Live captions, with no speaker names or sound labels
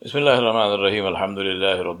Bismillah ar-Rahman ar-Rahim.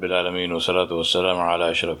 Alhamdulillahi Rabbil Alameen. Wa salatu wa salam ala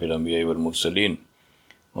ashrafil anbiya wal mursaleen.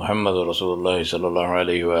 Muhammad Rasulullah sallallahu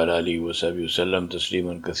alayhi wa alihi wa sahbihi wa sallam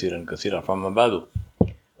tasliman kathiran kathira. Amma ba'du.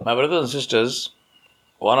 My brothers and sisters,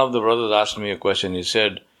 one of the brothers asked me a question. He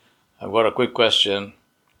said, I've got a quick question.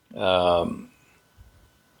 What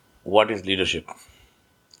is leadership?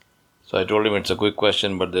 So I told him it's a quick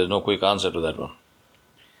question, but there's no quick answer to that one.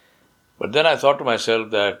 But then I thought to myself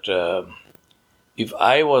that if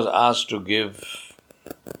I was asked to give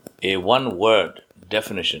a one-word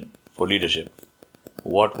definition for leadership,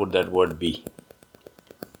 what would that word be?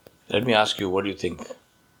 Let me ask you, what do you think?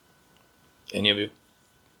 Any of you?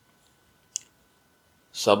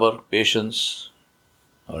 Sabr, patience,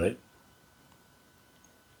 all right.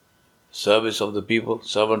 Service of the people,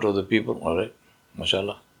 servant of the people, all right.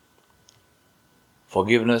 MashaAllah.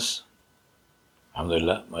 Forgiveness,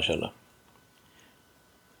 alhamdulillah, MashaAllah.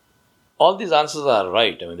 All these answers are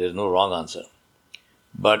right. I mean, there's no wrong answer.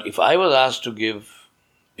 But if I was asked to give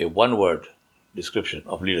a one-word description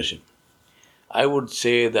of leadership, I would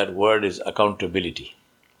say that word is accountability.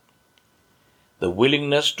 The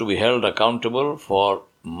willingness to be held accountable for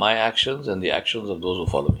my actions and the actions of those who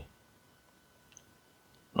follow me.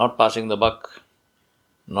 Not passing the buck,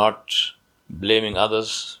 not blaming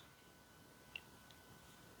others.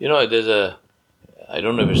 You know, I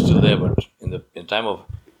don't know if it's still there, but in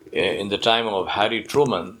the time of Harry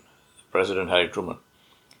Truman, President Harry Truman,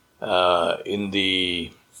 in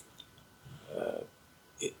the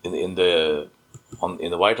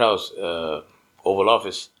White House Oval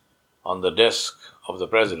Office, on the desk of the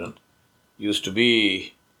president, used to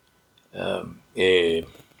be a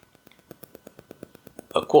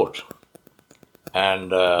quote,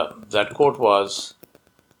 and that quote was,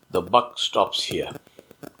 "The buck stops here."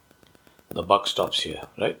 The buck stops here,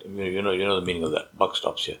 right? You know the meaning of that. Buck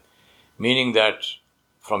stops here. Meaning that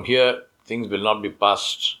from here, things will not be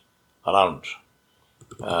passed around.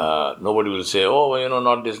 Nobody will say, oh,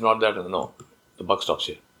 not this, not that. No, the buck stops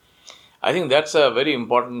here. I think that's a very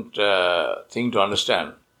important thing to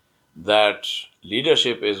understand, that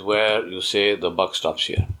leadership is where you say the buck stops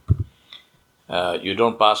here. You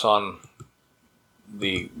don't pass on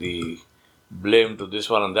the blame to this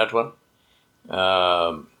one and that one.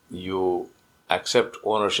 You accept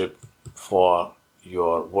ownership for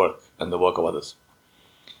your work and the work of others.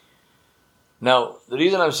 Now, the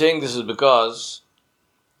reason I'm saying this is because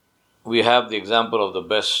we have the example of the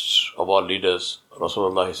best of all leaders,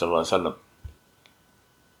 Rasulullah sallallahu alaihi wasallam.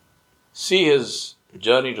 See his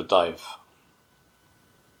journey to Taif.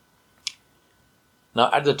 Now,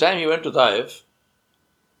 at the time he went to Taif,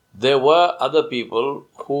 there were other people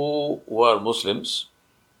who were Muslims,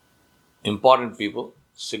 important people,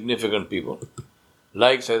 significant people,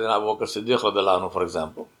 like Sayyidina Abu Bakr Siddiq radhiyallahu anhu, for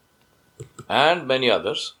example, and many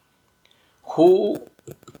others, who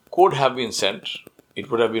could have been sent.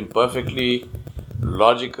 It would have been perfectly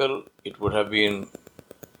logical. It would have been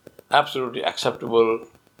absolutely acceptable.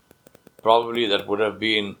 Probably that would have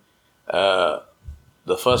been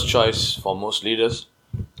the first choice for most leaders,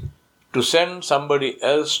 to send somebody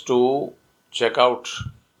else to check out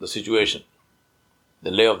the situation,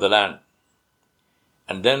 the lay of the land,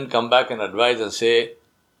 and then come back and advise and say,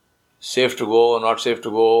 safe to go, not safe to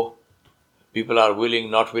go, people are willing,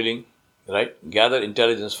 not willing, right? Gather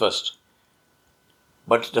intelligence first.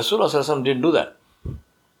 But Rasulullah sallallahu alaihi wasallam didn't do that.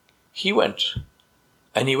 He went,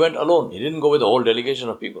 and he went alone. He didn't go with a whole delegation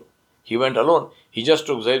of people. He went alone. He just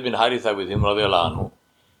took Zayd bin Haritha with him, radiyallahu anhu.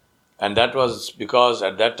 And that was because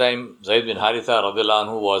at that time, Zayd bin Haritha, radiyallahu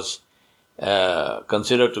anhu, was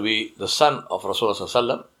considered to be the son of Rasulullah sallallahu alaihi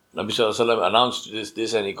wasallam. Nabi sallallahu alaihi wasallam announced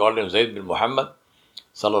this, and he called him Zayd bin Muhammad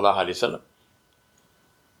sallallahu alaihi wasallam.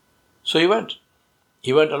 So he went.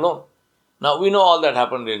 He went alone. Now we know all that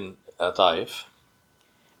happened in Taif.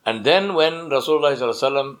 And then when Rasulullah sallallahu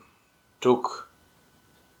alaihi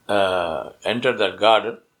wasallam entered that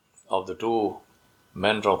garden of the two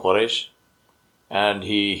men from Quraysh, and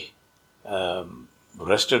he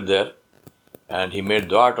rested there, and he made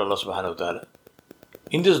dua to Allah subhanahu wa ta'ala.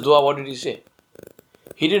 In this dua, what did he say?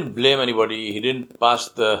 He didn't blame anybody. He didn't pass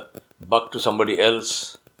the buck to somebody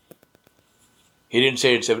else. He didn't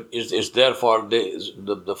say it's their fault,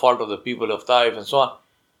 the fault of the people of Taif and so on.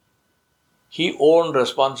 He owned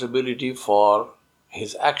responsibility for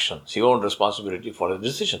his actions. He owned responsibility for his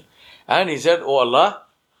decision. And he said, "Oh Allah,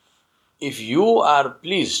 if you are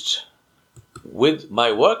pleased with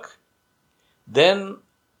my work, then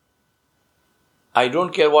I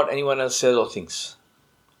don't care what anyone else says or thinks.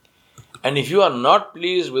 And if you are not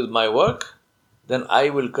pleased with my work, then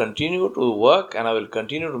I will continue to work and I will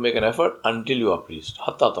continue to make an effort until you are pleased.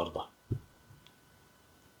 Hatta tarda.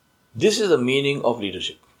 This is the meaning of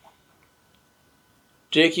leadership.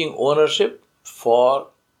 Taking ownership for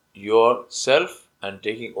yourself and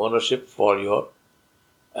taking ownership for your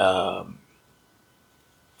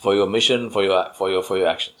mission, for your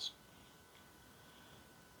actions.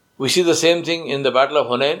 We see the same thing in the Battle of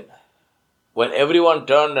Hunain, when everyone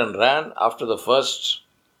turned and ran after the first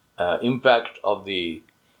impact of the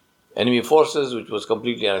enemy forces, which was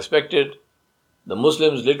completely unexpected. The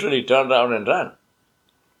Muslims literally turned around and ran.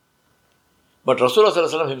 But Rasulullah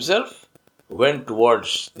ﷺ himself went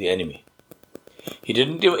towards the enemy. He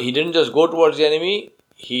didn't just go towards the enemy,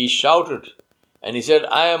 he shouted and he said,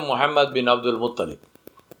 I am Muhammad bin Abdul Muttalib.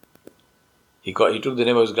 He took the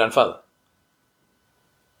name of his grandfather.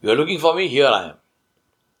 You are looking for me? Here I am.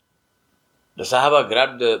 The Sahaba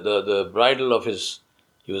grabbed the bridle of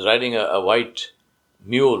he was riding a white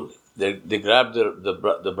mule. They grabbed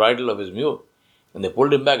the bridle of his mule and they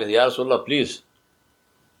pulled him back and said, Ya Rasulullah, please.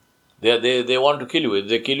 They want to kill you. If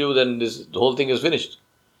they kill you, then the whole thing is finished.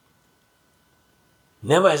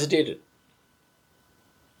 Never hesitated.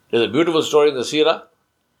 There's a beautiful story in the Seerah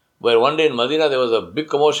where one day in Medina there was a big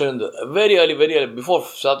commotion very early, before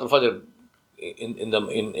Salat al-Fajr.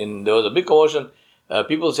 There was a big commotion.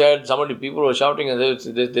 People were shouting and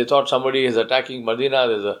they thought somebody is attacking Medina.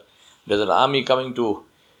 There's an army coming to,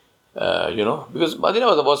 because Medina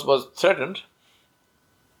was threatened.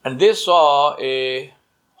 And they saw a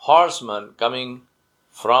horseman coming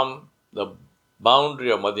from the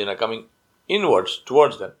boundary of Medina, coming inwards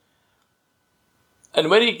towards them. And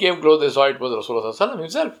when he came close, they saw it was Rasulullah ﷺ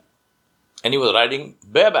himself. And he was riding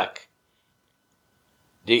bareback.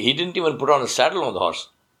 He didn't even put on a saddle on the horse.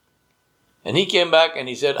 And he came back and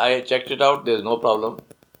he said, I checked it out, there's no problem.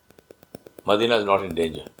 Medina is not in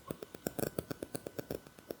danger.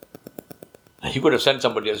 He could have sent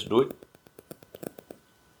somebody else to do it.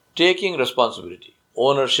 Taking responsibility,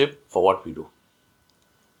 ownership for what we do.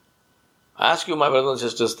 I ask you, my brothers and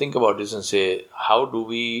sisters, think about this and say, how do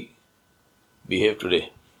we behave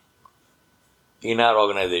today? In our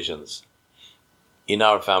organizations, in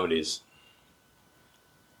our families,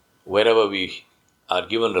 wherever we are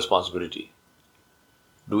given responsibility,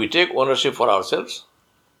 do we take ownership for ourselves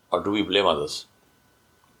or do we blame others?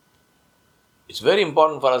 It's very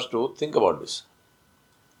important for us to think about this.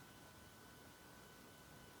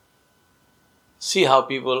 See how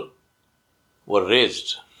people were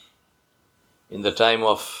raised in the time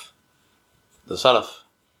of the Salaf.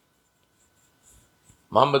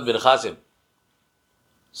 Muhammad bin Qasim,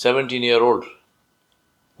 17-year-old,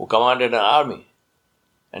 who commanded an army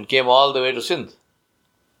and came all the way to Sindh.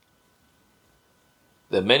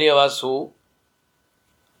 There are many of us who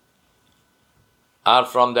are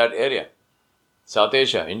from that area, South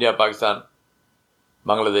Asia, India, Pakistan,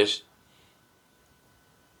 Bangladesh.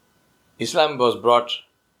 Islam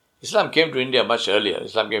came to India much earlier.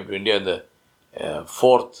 Islam came to India in the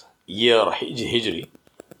 4th year Hijri,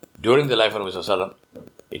 during the life of Nabi Sallallahu Alaihi Wasallam.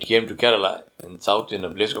 It came to Kerala, in south, in a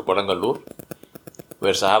place called Kodangallur,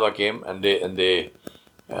 where Sahaba came and they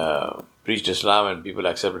preached Islam and people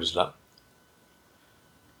accepted Islam.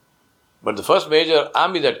 But the first major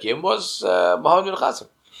army that came was Muhammad bin Qasim.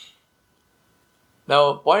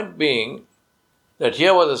 Now, point being that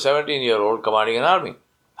here was a 17-year-old commanding an army.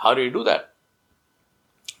 How do you do that?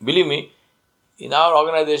 Believe me, in our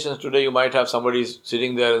organizations today, you might have somebody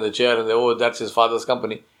sitting there in the chair and that's his father's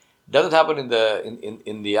company. It doesn't happen in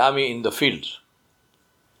the army, in the field.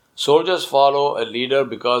 Soldiers follow a leader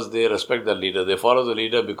because they respect that leader. They follow the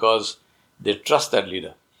leader because they trust that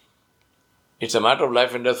leader. It's a matter of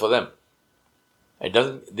life and death for them.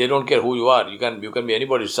 They don't care who you are. You can be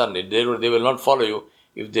anybody's son. They will not follow you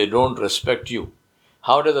if they don't respect you.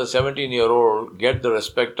 How does a 17-year-old get the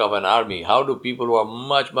respect of an army? How do people who are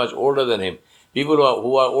much, much older than him, people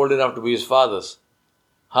who are old enough to be his fathers,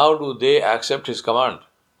 how do they accept his command?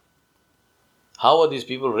 How are these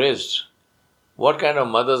people raised? What kind of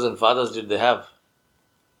mothers and fathers did they have?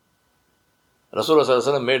 Rasulullah Sallallahu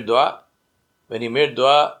Alaihi Wasallam made dua. When he made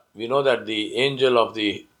dua, we know that the angel of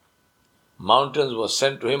the mountains was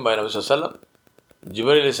sent to him by Nabi Sallallahu Alaihi Wasallam.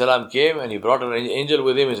 Jibreel Alayhi Salam came and he brought an angel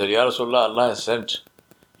with him. He said, Ya Rasulullah, Allah has sent,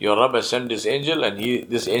 your Rabb has sent this angel and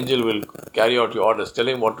this angel will carry out your orders. Tell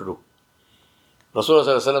him what to do. Rasulullah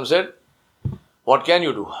Sallallahu Alaihi Wasallam said, what can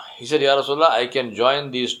you do? He said, Ya Rasulullah, I can join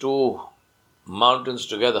these two mountains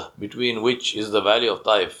together, between which is the valley of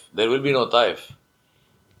Taif. There will be no Taif.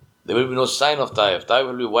 There will be no sign of Taif. Taif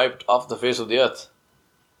will be wiped off the face of the earth.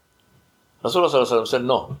 Rasulullah Sallallahu Alaihi Wasallam said,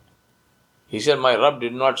 no. He said, my Rabb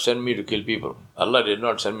did not send me to kill people. Allah did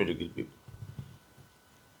not send me to kill people.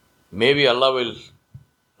 Maybe Allah will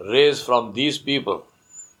raise from these people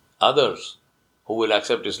others who will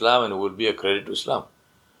accept Islam and who will be a credit to Islam.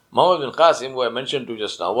 Muhammad bin Qasim, who I mentioned to you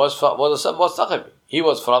just now, was Thaqafi. He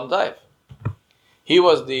was from Taif. He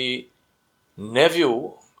was the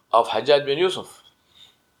nephew of Hajjaj bin Yusuf.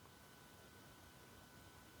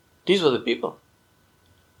 These were the people.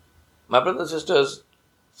 My brothers and sisters,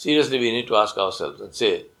 seriously we need to ask ourselves and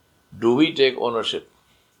say, do we take ownership?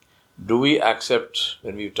 Do we accept,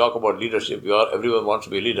 when we talk about leadership, everyone wants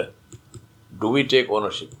to be a leader. Do we take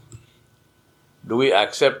ownership? Do we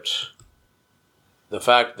accept the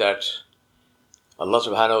fact that Allah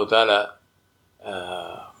subhanahu wa ta'ala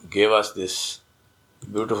gave us this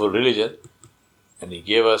beautiful religion and He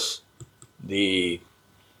gave us the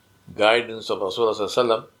guidance of Rasulullah sallallahu alaihi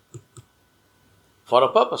wasallam for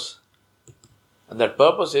a purpose? And that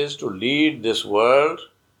purpose is to lead this world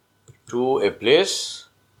to a place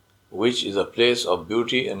which is a place of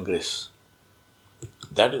beauty and grace.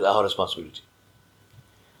 That is our responsibility.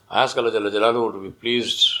 I ask Allah Jalla Jalaluhu to be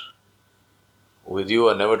pleased with you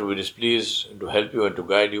and never to be displeased, and to help you and to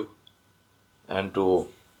guide you and to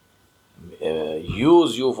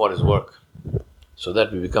use you for His work so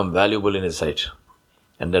that we become valuable in His sight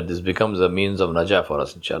and that this becomes a means of najah for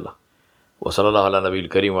us, inshallah. وصلى الله على نبي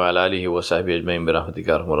الكريم وعلى آله وصحبه أجمعين برحمتك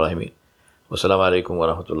يا أرحم الراحمين. والسلام عليكم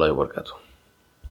ورحمة الله وبركاته.